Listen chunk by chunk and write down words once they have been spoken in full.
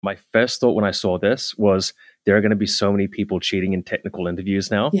My first thought when I saw this was there are going to be so many people cheating in technical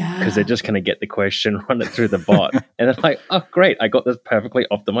interviews now because they're just going to get the question, run it through the bot, and they're like, oh, great, I got this perfectly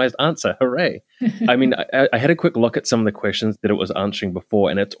optimized answer. Hooray. I mean, I had a quick look at some of the questions that it was answering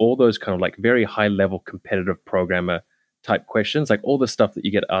before, and it's all those kind of like very high level competitive programmer type questions, like all the stuff that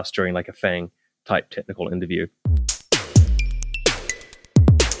you get asked during like a FANG type technical interview.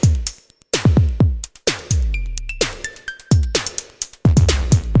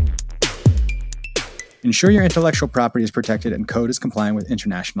 Ensure your intellectual property is protected and code is compliant with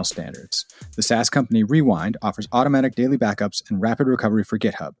international standards. The SaaS company Rewind offers automatic daily backups and rapid recovery for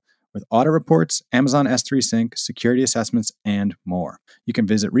GitHub, with audit reports, Amazon S3 Sync, security assessments, and more. You can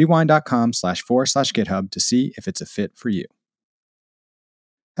visit rewind.com/for/GitHub to see if it's a fit for you.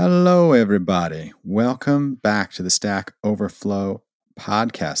 Hello, everybody. Welcome back to the Stack Overflow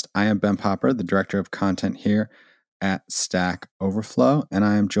podcast. I am Ben Popper, the director of content here at Stack Overflow, and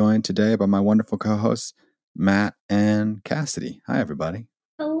I am joined today by my wonderful co-hosts, Matt and Cassidy. Hi, everybody.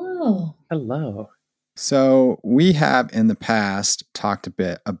 Hello. Hello. So we have in the past talked a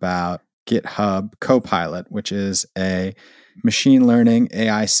bit about GitHub Copilot, which is a machine learning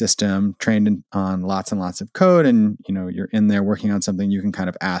AI system trained on lots and lots of code. And, you're in there working on something, you can kind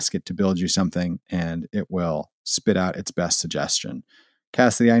of ask it to build you something and it will spit out its best suggestion.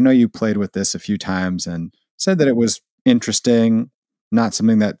 Cassidy, I know you played with this a few times and said that it was interesting, not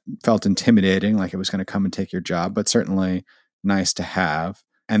something that felt intimidating, like it was going to come and take your job, but certainly nice to have.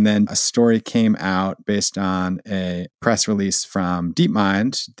 And then a story came out based on a press release from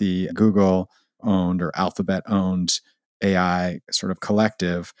DeepMind, the Google-owned or Alphabet-owned AI sort of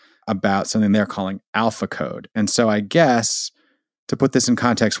collective, about something they're calling AlphaCode. And so I guess, to put this in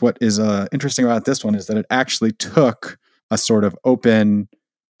context, what is interesting about this one is that it actually took a sort of open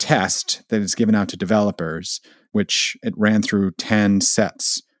test that is given out to developers, which it ran through 10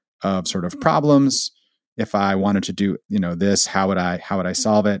 sets of sort of problems. If I wanted to do, this, how would I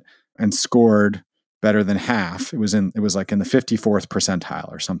solve it? And scored better than half. It was like in the 54th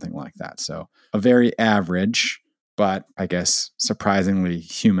percentile or something like that. So a very average, but I guess surprisingly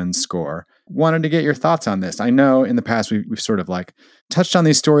human score. Wanted to get your thoughts on this. I know in the past we've sort of like touched on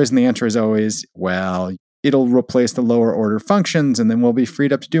these stories, and the answer is always, well, it'll replace the lower order functions and then we'll be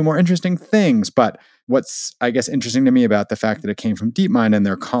freed up to do more interesting things. But what's, I guess, interesting to me about the fact that it came from DeepMind and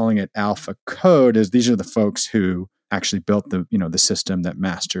they're calling it AlphaCode is these are the folks who actually built the system that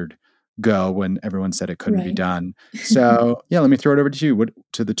mastered Go when everyone said it couldn't be done. So let me throw it over to you,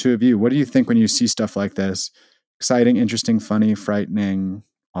 to the two of you. What do you think when you see stuff like this? Exciting, interesting, funny, frightening,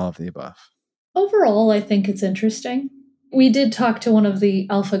 all of the above. Overall, I think it's interesting. We did talk to one of the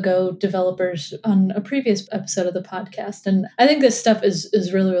AlphaGo developers on a previous episode of the podcast, and I think this stuff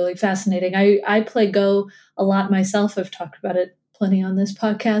is really, really fascinating. I play Go a lot myself. I've talked about it plenty on this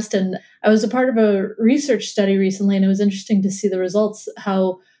podcast, and I was a part of a research study recently, and it was interesting to see the results,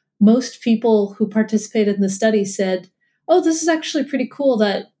 how most people who participated in the study said, oh, this is actually pretty cool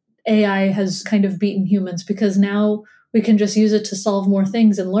that AI has kind of beaten humans, because now we can just use it to solve more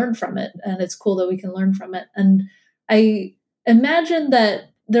things and learn from it, and it's cool that we can learn from it. And I imagine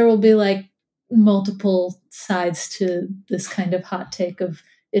that there will be like multiple sides to this kind of hot take of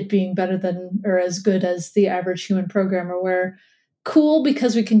it being better than or as good as the average human programmer, where cool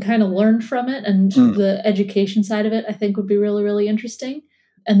because we can kind of learn from it, and the education side of it I think would be really, really interesting.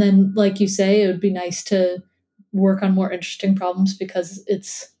 And then, like you say, it would be nice to work on more interesting problems because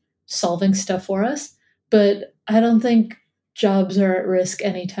it's solving stuff for us. But I don't think jobs are at risk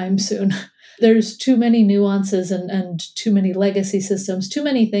anytime soon. There's too many nuances and too many legacy systems, too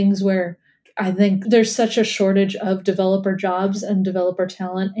many things where I think there's such a shortage of developer jobs and developer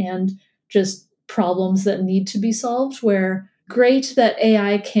talent and just problems that need to be solved, where great that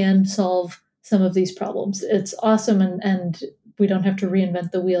AI can solve some of these problems. It's awesome, and we don't have to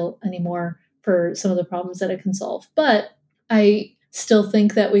reinvent the wheel anymore for some of the problems that it can solve. But I still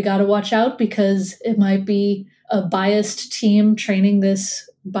think that we got to watch out, because it might be a biased team training this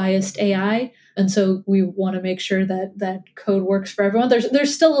biased AI. And so we want to make sure that code works for everyone.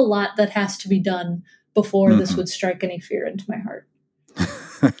 There's still a lot that has to be done before this would strike any fear into my heart.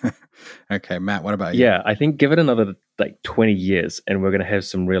 Okay, Matt, what about you? Yeah, I think give it another 20 years and we're going to have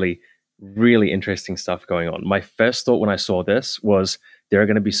some really, really interesting stuff going on. My first thought when I saw this was there are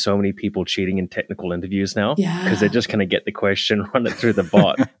going to be so many people cheating in technical interviews now because they're just going to get the question, run it through the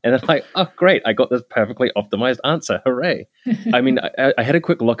bot, and they're like, oh, great, I got this perfectly optimized answer. Hooray. I mean, I had a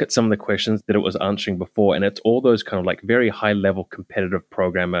quick look at some of the questions that it was answering before, and it's all those kind of like very high level competitive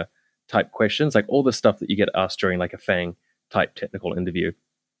programmer type questions, like all the stuff that you get asked during like a FANG type technical interview.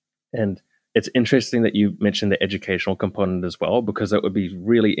 And it's interesting that you mentioned the educational component as well, because it would be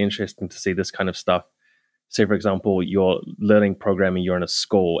really interesting to see this kind of stuff. Say, for example, you're learning programming, you're in a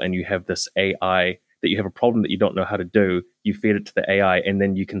school, and you have this AI that you have a problem that you don't know how to do. You feed it to the AI, and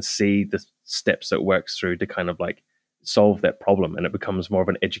then you can see the steps it works through to kind of like solve that problem. And it becomes more of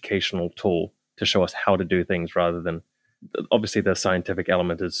an educational tool to show us how to do things rather than, obviously, the scientific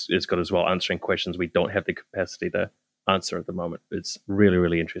element is good as well, answering questions we don't have the capacity to answer at the moment. It's really,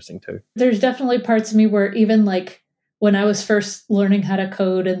 really interesting too. There's definitely parts of me where even like when I was first learning how to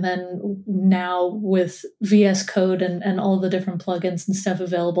code, and then now with VS Code and all the different plugins and stuff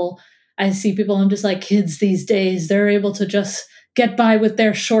available, I see people, I'm just like, kids these days, they're able to just get by with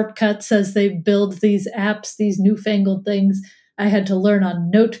their shortcuts as they build these apps, these newfangled things. I had to learn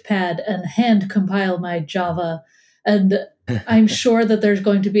on Notepad and hand compile my Java. And I'm sure that there's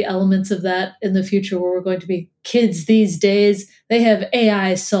going to be elements of that in the future where we're going to be kids these days. They have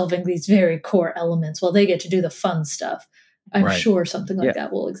AI solving these very core elements while they get to do the fun stuff. I'm sure something like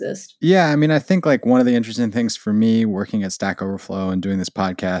that will exist. Yeah. I mean, I think like one of the interesting things for me working at Stack Overflow and doing this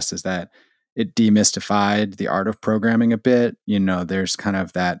podcast is that it demystified the art of programming a bit. You know, there's kind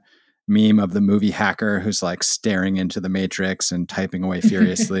of that meme of the movie hacker who's like staring into the matrix and typing away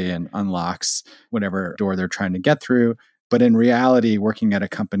furiously and unlocks whatever door they're trying to get through. But in reality, working at a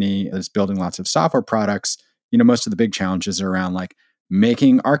company that's building lots of software products, you know, most of the big challenges are around like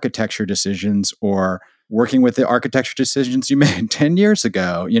making architecture decisions or working with the architecture decisions you made 10 years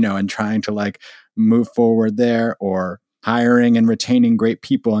ago, you know, and trying to like move forward there, or hiring and retaining great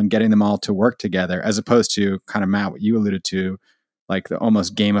people and getting them all to work together, as opposed to kind of, Matt, what you alluded to, like the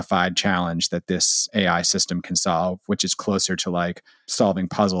almost gamified challenge that this AI system can solve, which is closer to like solving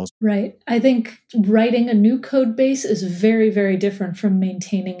puzzles. Right. I think writing a new code base is very, very different from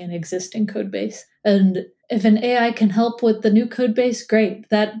maintaining an existing code base. And if an AI can help with the new code base, great.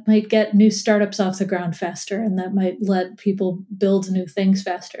 That might get new startups off the ground faster, and that might let people build new things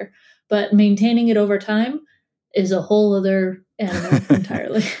faster. But maintaining it over time is a whole other animal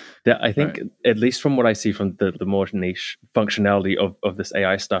entirely. Yeah, I think, at least from what I see from the more niche functionality of this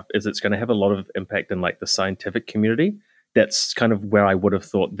AI stuff, is it's going to have a lot of impact in like the scientific community. That's kind of where I would have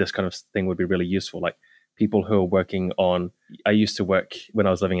thought this kind of thing would be really useful. Like people who are working on, I used to work when I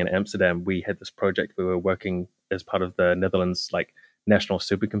was living in Amsterdam, we had this project, we were working as part of the Netherlands like National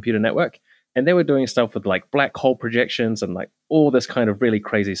Supercomputer Network. And they were doing stuff with like black hole projections and like all this kind of really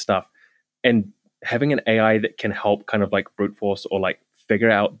crazy stuff. And having an AI that can help kind of like brute force or like figure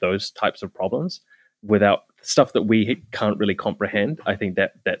out those types of problems without stuff that we can't really comprehend, I think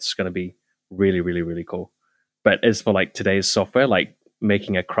that's going to be really, really, really cool. But as for like today's software, like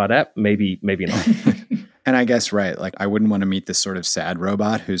making a CRUD app, maybe not. And I guess, right, like I wouldn't want to meet this sort of sad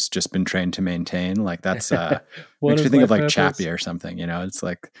robot who's just been trained to maintain. Like that's makes me think of like Chappie or something, you know? It's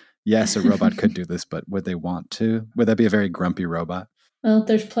like, yes, a robot could do this, but would they want to? Would that be a very grumpy robot? Well,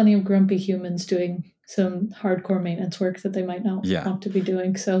 there's plenty of grumpy humans doing some hardcore maintenance work that they might not want to be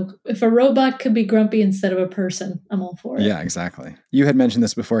doing. So if a robot could be grumpy instead of a person, I'm all for it. Yeah, exactly. You had mentioned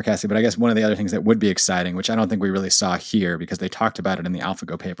this before, Cassie, but I guess one of the other things that would be exciting, which I don't think we really saw here because they talked about it in the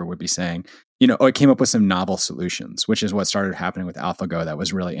AlphaGo paper, would be saying, you know, it came up with some novel solutions, which is what started happening with AlphaGo that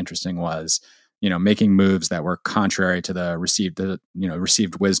was really interesting was, you know, making moves that were contrary to the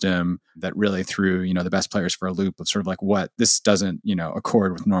received wisdom that really threw, you know, the best players for a loop of sort of like what this doesn't, you know,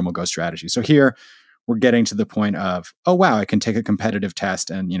 accord with normal Go strategy. So here we're getting to the point of, oh, wow, I can take a competitive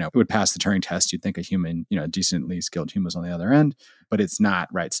test and, you know, it would pass the Turing test. You'd think a human, you know, decently skilled human was on the other end, but it's not,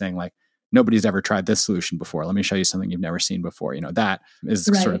 right? Saying like, nobody's ever tried this solution before. Let me show you something you've never seen before. You know, that is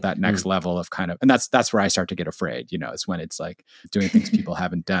sort of that next level of kind of, and that's where I start to get afraid, you know, it's when it's like doing things people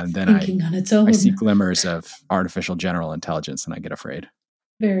haven't done. Then I see glimmers of artificial general intelligence and I get afraid.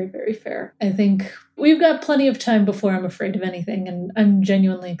 Very, very fair. I think we've got plenty of time before I'm afraid of anything. And I'm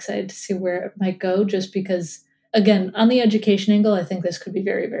genuinely excited to see where it might go, just because, again, on the education angle, I think this could be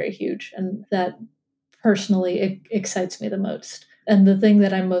very, very huge. And that personally, it excites me the most. And the thing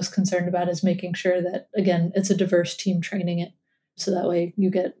that I'm most concerned about is making sure that, again, it's a diverse team training it. So that way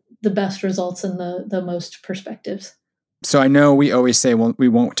you get the best results and the most perspectives. So I know we always say, well, we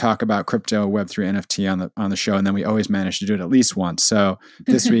won't talk about crypto, Web3, NFT on the show, and then we always manage to do it at least once. So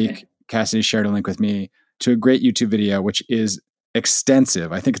this week, Cassidy shared a link with me to a great YouTube video, which is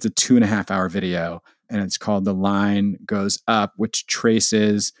extensive. I think it's a 2.5-hour video, and it's called The Line Goes Up, which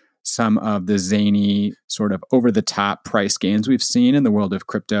traces some of the zany sort of over-the-top price gains we've seen in the world of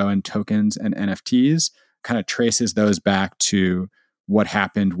crypto and tokens and NFTs, kind of traces those back to what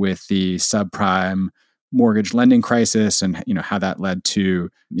happened with the subprime mortgage lending crisis and, you know, how that led to,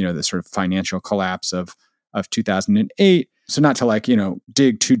 you know, the sort of financial collapse of 2008. So not to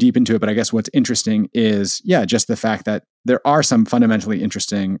dig too deep into it, but I guess what's interesting is, just the fact that there are some fundamentally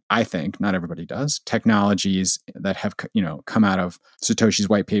interesting, I think, not everybody does, technologies that have, come out of Satoshi's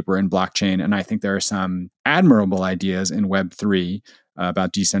white paper and blockchain. And I think there are some admirable ideas in Web3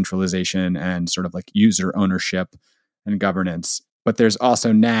 about decentralization and sort of like user ownership and governance. But there's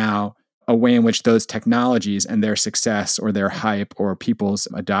also now a way in which those technologies and their success or their hype or people's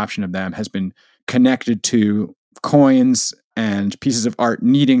adoption of them has been connected to coins and pieces of art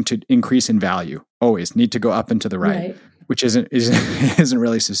needing to increase in value, always need to go up and to the right. Which isn't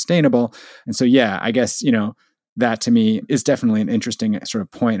really sustainable. And so, I guess, that to me is definitely an interesting sort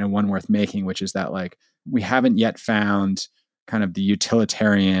of point and one worth making, which is that like we haven't yet found kind of the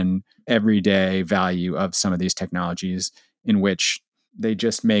utilitarian everyday value of some of these technologies in which they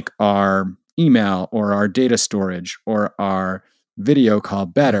just make our email or our data storage or our video call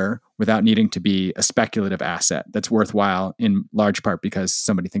better without needing to be a speculative asset that's worthwhile in large part because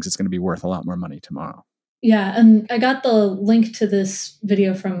somebody thinks it's going to be worth a lot more money tomorrow. Yeah, and I got the link to this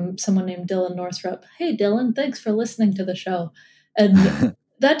video from someone named Dylan Northrup. Hey, Dylan, thanks for listening to the show. And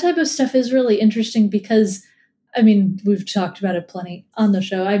that type of stuff is really interesting because, I mean, we've talked about it plenty on the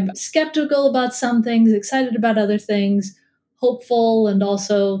show. I'm skeptical about some things, excited about other things, hopeful, and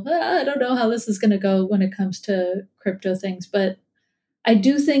also, I don't know how this is going to go when it comes to crypto things. But I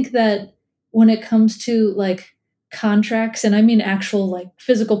do think that when it comes to like contracts, and I mean actual like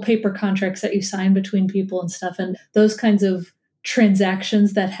physical paper contracts that you sign between people and stuff, and those kinds of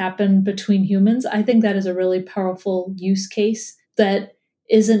transactions that happen between humans, I think that is a really powerful use case that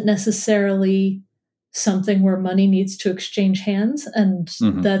isn't necessarily something where money needs to exchange hands. And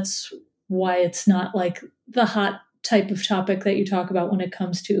that's why it's not like the hot type of topic that you talk about when it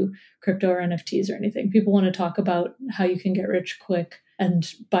comes to crypto or NFTs or anything. People want to talk about how you can get rich quick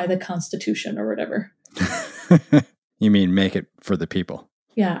and buy the Constitution or whatever. You mean make it for the people?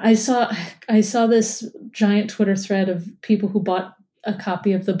 Yeah, I saw this giant Twitter thread of people who bought a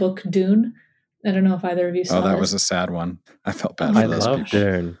copy of the book Dune. I don't know if either of you saw that. Oh, that was a sad one. I felt bad for those people. I love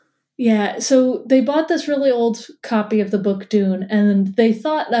Dune. Yeah, so they bought this really old copy of the book Dune, and they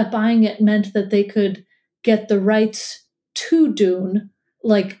thought that buying it meant that they could get the rights to Dune,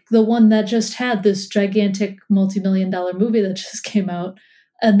 like the one that just had this gigantic multi-million-dollar movie that just came out.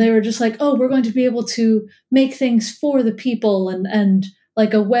 And they were just like, oh, we're going to be able to make things for the people and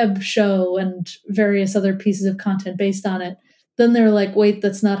like a web show and various other pieces of content based on it. Then they were like, wait,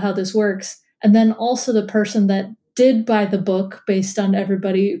 that's not how this works. And then also the person that did buy the book based on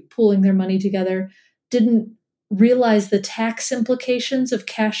everybody pooling their money together didn't realize the tax implications of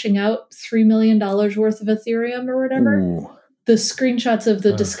cashing out $3 million worth of Ethereum or whatever. Ooh. The screenshots of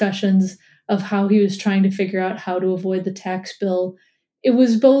the discussions of how he was trying to figure out how to avoid the tax bill. It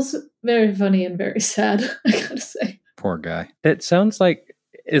was both very funny and very sad, I gotta say. Poor guy. That sounds like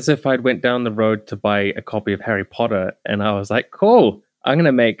as if I'd went down the road to buy a copy of Harry Potter and I was like, cool, I'm going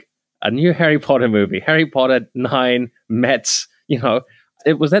to make a new Harry Potter movie. Harry Potter 9 Mets,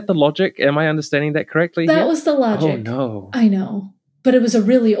 Was that the logic? Am I understanding that correctly? That was the logic. Oh, no. I know. But it was a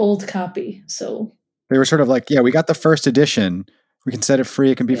really old copy, so... They were sort of like, we got the first edition. We can set it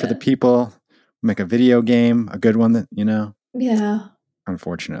free. It can be for the people. Make a video game, a good one that, Yeah.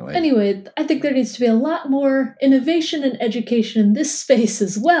 Unfortunately. Anyway, I think there needs to be a lot more innovation and education in this space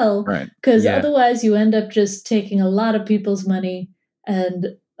as well. Right. Because otherwise you end up just taking a lot of people's money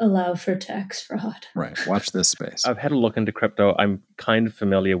and allow for tax fraud. Right. Watch this space. I've had a look into crypto. I'm kind of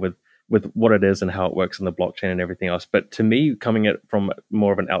familiar with what it is and how it works in the blockchain and everything else. But to me, coming at from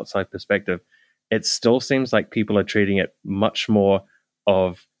more of an outside perspective, it still seems like people are treating it much more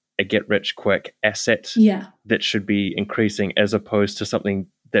of a get-rich-quick asset that should be increasing as opposed to something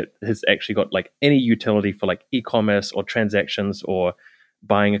that has actually got like any utility for like e-commerce or transactions or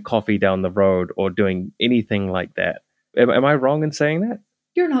buying a coffee down the road or doing anything like that. Am I wrong in saying that?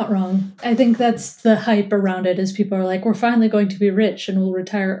 You're not wrong. I think that's the hype around it is people are like, we're finally going to be rich and we'll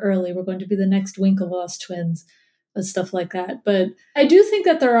retire early. We're going to be the next Winklevoss twins and stuff like that. But I do think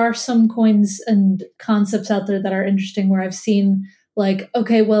that there are some coins and concepts out there that are interesting where I've seen like,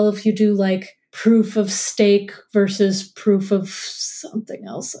 okay, well, if you do like proof of stake versus proof of something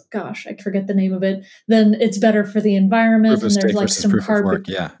else, gosh, I forget the name of it, then it's better for the environment. Proof of and there's like some proof carbon. Of work.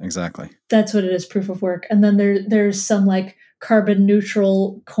 Yeah, exactly. That's what it is, proof of work. And then there's some like carbon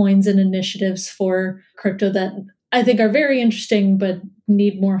neutral coins and initiatives for crypto that I think are very interesting, but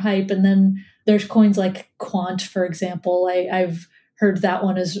need more hype. And then there's coins like Quant, for example. I've heard that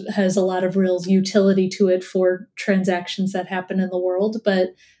one has a lot of real utility to it for transactions that happen in the world, but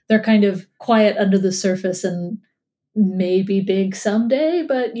they're kind of quiet under the surface and maybe big someday,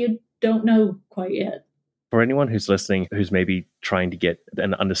 but you don't know quite yet. For anyone who's listening, who's maybe trying to get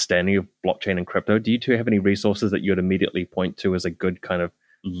an understanding of blockchain and crypto, do you two have any resources that you would immediately point to as a good kind of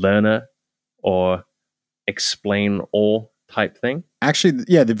learner or explain all type thing? Actually,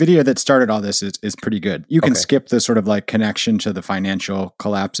 yeah, the video that started all this is pretty good. You can skip the sort of like connection to the financial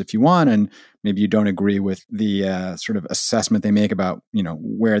collapse if you want, and maybe you don't agree with the sort of assessment they make about,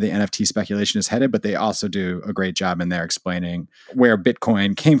 where the NFT speculation is headed, but they also do a great job in there explaining where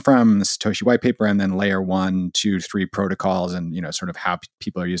Bitcoin came from, the Satoshi white paper, and then layer 1, 2, 3 protocols, and sort of how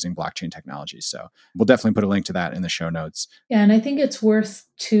people are using blockchain technology. So we'll definitely put a link to that in the show notes. Yeah, and I think it's worth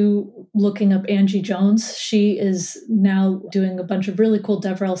to looking up Angie Jones. She is now doing a bunch of really cool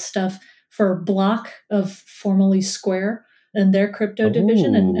DevRel stuff for Block, of formerly Square, and their crypto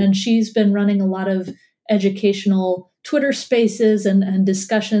division. And she's been running a lot of educational Twitter spaces and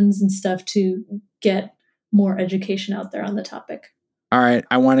discussions and stuff to get more education out there on the topic. All right.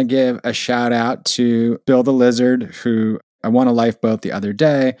 I want to give a shout out to Bill the Lizard, who I won a lifeboat the other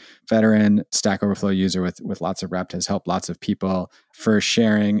day, veteran Stack Overflow user with lots of rep, has helped lots of people, for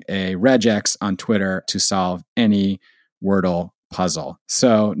sharing a regex on Twitter to solve any Wordle puzzle.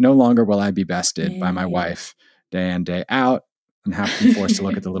 So no longer will I be bested by my wife day in, day out and have to be forced to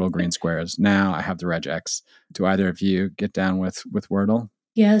look at the little green squares. Now I have the regex. Do either of you get down with Wordle?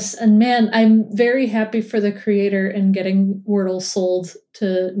 Yes. And man, I'm very happy for the creator in getting Wordle sold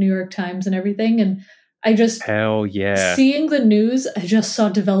to New York Times and everything. And I just, hell yeah, seeing the news, I just saw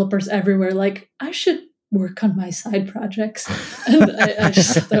developers everywhere like, I should work on my side projects. And I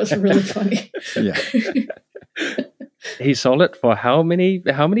just thought that was really funny. Yeah. He sold it for how many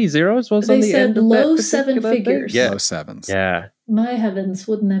zeros was they on the said end of low that 7 figures. Yeah. Low sevens. Yeah. My heavens,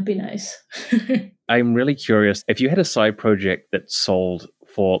 wouldn't that be nice? I'm really curious. If you had a side project that sold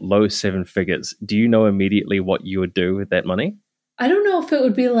for low 7 figures, do you know immediately what you would do with that money? I don't know if it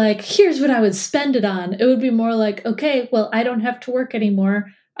would be like, here's what I would spend it on. It would be more like, okay, well, I don't have to work anymore.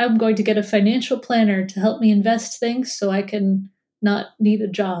 I'm going to get a financial planner to help me invest things so I can not need a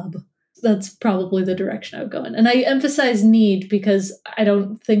job. That's probably the direction I would go in. And I emphasize need because I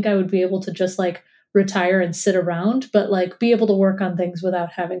don't think I would be able to just like retire and sit around, but like be able to work on things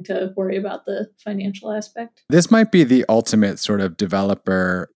without having to worry about the financial aspect. This might be the ultimate sort of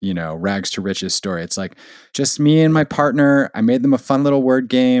developer, rags to riches story. It's like just me and my partner. I made them a fun little word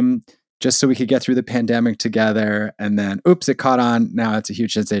game just so we could get through the pandemic together. And then, oops, it caught on. Now it's a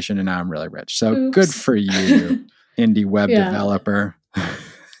huge sensation and now I'm really rich. So good for you, indie web developer.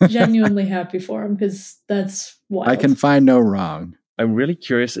 Genuinely happy for him because that's wild. I can find no wrong. I'm really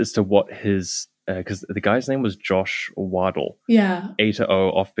curious as to what his, because the guy's name was Josh Waddle. Yeah. A-O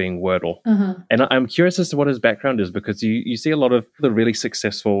off being Wordle. Uh-huh. And I'm curious as to what his background is, because you see a lot of the really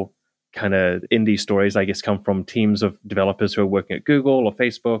successful kind of indie stories, I guess, come from teams of developers who are working at Google or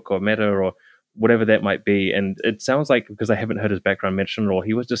Facebook or Meta or whatever that might be. And it sounds like, because I haven't heard his background mentioned at all,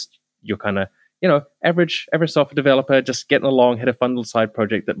 he was just your kind of, average software developer, just getting along, had a fun little side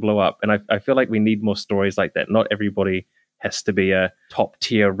project that blew up. And I feel like we need more stories like that. Not everybody has to be a top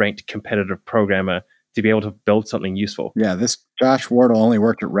tier ranked competitive programmer to be able to build something useful. Yeah, this Josh Wardle only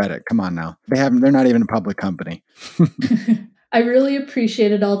worked at Reddit. Come on now. They're not even a public company. I really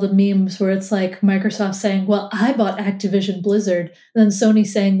appreciated all the memes where it's like Microsoft saying, well, I bought Activision Blizzard. And then Sony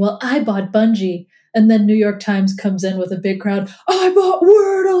saying, well, I bought Bungie. And then New York Times comes in with a big crowd. I bought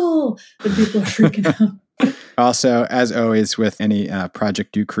Wordle! And people are freaking out. Also, as always, with any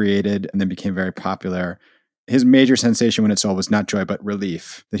project you created and then became very popular, his major sensation when it sold was not joy, but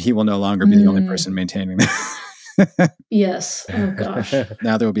relief that he will no longer be the only person maintaining that. Yes. Oh, gosh.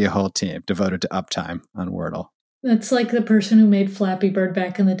 Now there will be a whole team devoted to uptime on Wordle. That's like the person who made Flappy Bird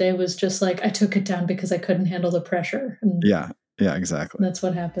back in the day was just like, I took it down because I couldn't handle the pressure. And yeah, exactly. That's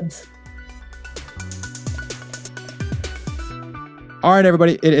what happens. All right,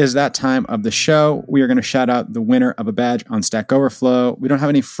 everybody, it is that time of the show. We are going to shout out the winner of a badge on Stack Overflow. We don't have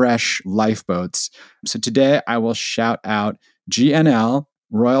any fresh lifeboats. So today I will shout out GNL,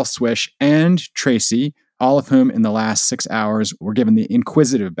 Royal Swish, and Tracy, all of whom in the last 6 hours were given the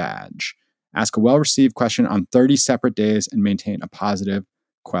Inquisitive badge. Ask a well-received question on 30 separate days and maintain a positive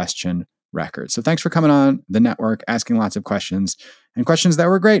question record. So thanks for coming on the network, asking lots of questions and questions that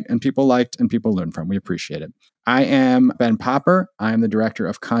were great and people liked and people learned from. We appreciate it. I am Ben Popper. I am the director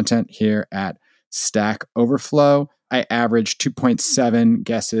of content here at Stack Overflow. I average 2.7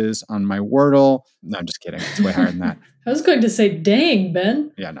 guesses on my Wordle. No, I'm just kidding. It's way higher than that. I was going to say, dang,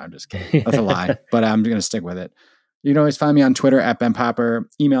 Ben. Yeah, no, I'm just kidding. That's a lie, but I'm going to stick with it. You can always find me on Twitter at Ben Popper.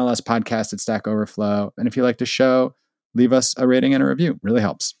 Email us podcast at Stack Overflow. And if you like the show, leave us a rating and a review. Really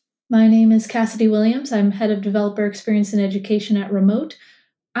helps. My name is Cassidy Williams. I'm head of developer experience and education at Remote.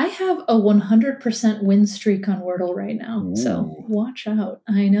 I have a 100% win streak on Wordle right now. Ooh. So watch out.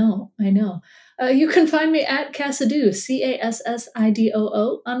 I know. You can find me at Cassidoo,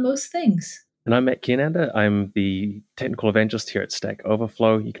 CASSIDOO, on most things. And I'm Matt Keenander. I'm the technical evangelist here at Stack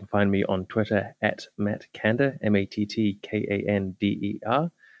Overflow. You can find me on Twitter at Matt Kander,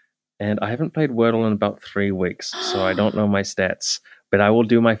 MATTKANDER. And I haven't played Wordle in about 3 weeks, so I don't know my stats. But I will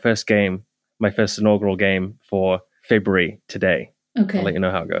do my first inaugural game for February today. Okay. I'll let you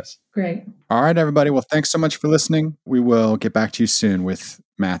know how it goes. Great. All right, everybody. Well, thanks so much for listening. We will get back to you soon with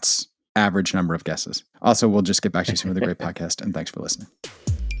Matt's average number of guesses. Also, we'll just get back to you soon with a great podcast. And thanks for listening.